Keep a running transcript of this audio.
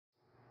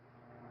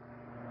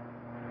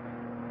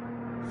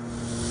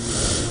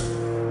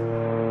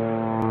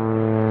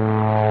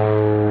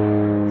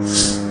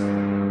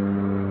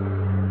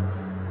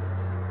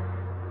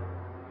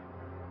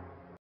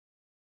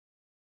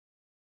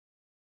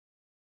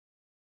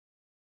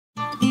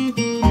Hey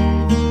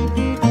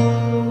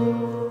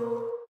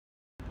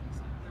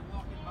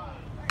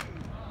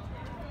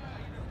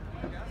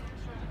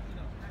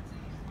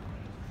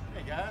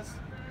guys,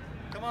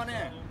 come on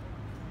in.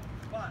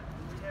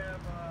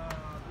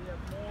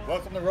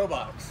 Welcome to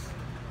Robox.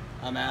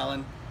 I'm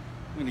Alan.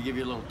 I'm going to give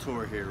you a little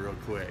tour here real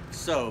quick.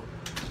 So,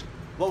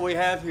 what we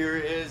have here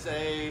is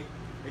a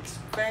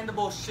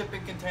expandable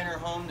shipping container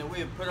home that we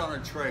have put on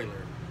a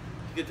trailer.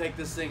 You can take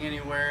this thing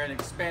anywhere and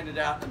expand it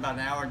out in about an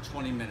hour and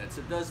 20 minutes.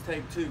 It does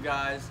take 2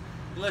 guys.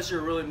 Unless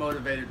you're really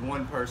motivated,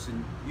 1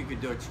 person, you could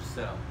do it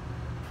yourself.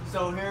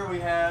 So here we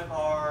have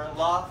our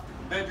loft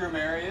bedroom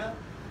area.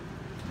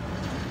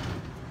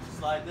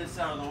 Slide this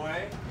out of the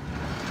way.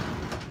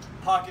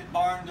 Pocket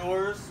barn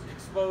doors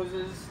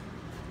exposes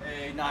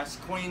a nice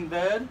queen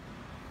bed.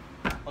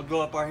 I'll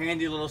go up our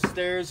handy little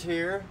stairs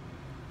here,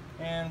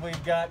 and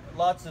we've got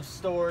lots of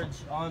storage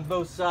on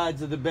both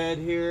sides of the bed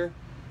here,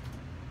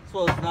 as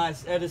well as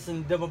nice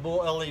Edison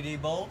dimmable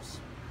LED bulbs.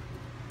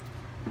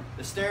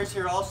 The stairs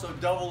here also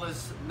double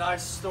as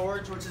nice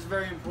storage, which is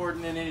very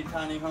important in any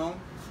tiny home.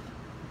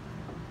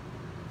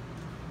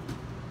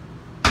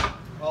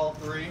 All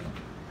 3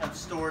 have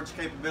storage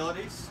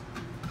capabilities.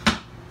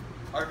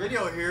 Our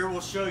video here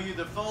will show you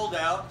the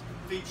fold-out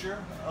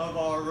feature of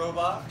our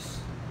Robox.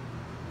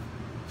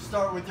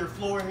 Start with your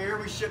floor here.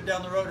 We ship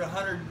down the road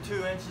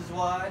 102 inches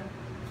wide.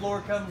 Floor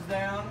comes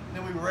down,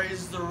 then we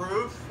raise the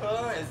roof,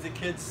 as the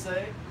kids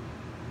say.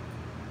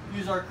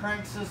 Use our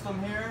crank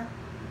system here.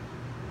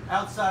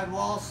 Outside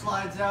wall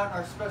slides out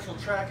our special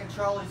track and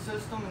trolley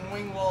system, and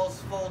wing walls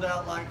fold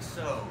out like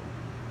so.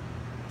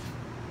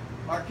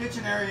 Our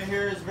kitchen area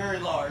here is very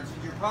large,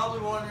 and you're probably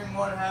wondering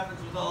what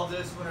happens with all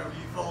this whenever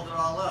you fold it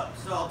all up,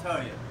 so I'll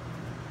tell you.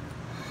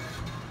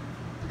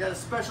 We've got a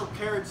special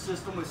carriage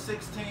system with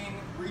 16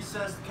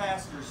 recessed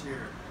casters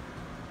here.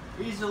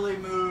 Easily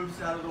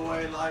moves out of the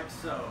way like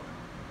so.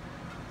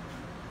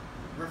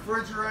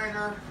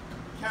 Refrigerator,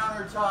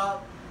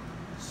 countertop,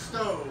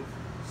 stove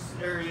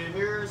area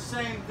here,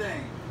 same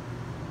thing.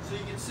 So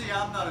you can see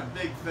I'm not a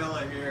big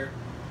fella here.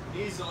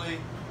 Easily,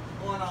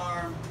 1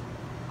 arm,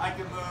 I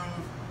can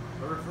move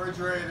a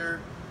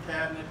refrigerator,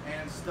 cabinet,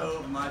 and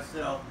stove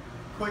myself.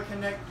 Quick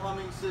connect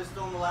plumbing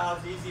system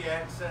allows easy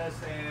access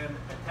and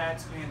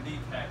attach and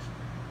detachment.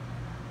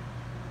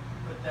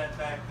 Put that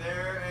back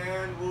there,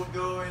 and we'll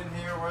go in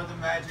here where the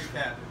magic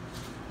happens,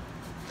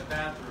 the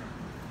bathroom.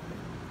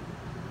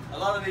 A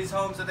lot of these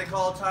homes that they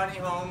call tiny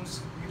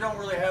homes, you don't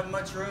really have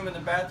much room in the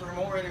bathroom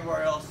or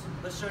anywhere else.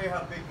 Let's show you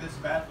how big this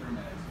bathroom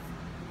is.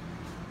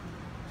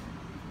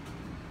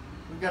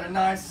 We've got a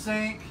nice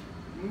sink,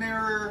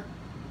 mirror,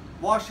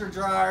 washer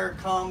dryer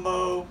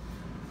combo,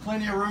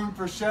 plenty of room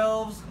for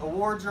shelves, a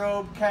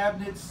wardrobe,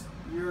 cabinets.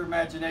 Your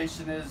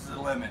imagination is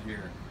the limit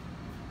here.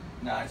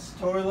 Nice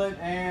toilet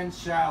and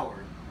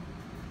shower.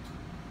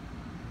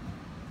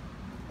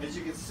 As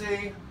you can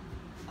see,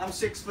 I'm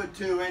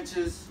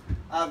 6'2".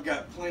 I've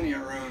got plenty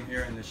of room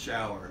here in the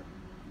shower.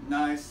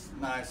 Nice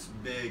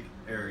big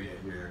area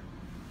here.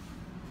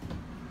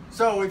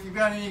 So if you've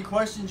got any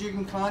questions, you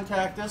can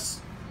contact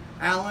us,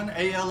 Alan,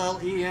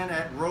 A-L-L-E-N,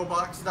 at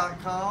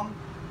robox.com,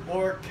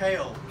 or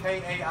Kail,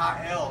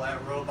 K-A-I-L,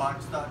 at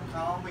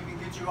robox.com. We can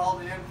get you all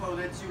the info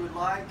that you would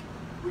like.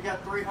 We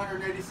got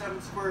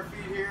 387 square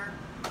feet here,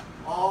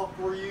 all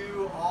for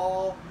you,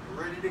 all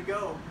ready to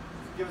go.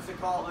 Give us a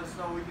call, let us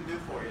know what we can do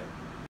for you.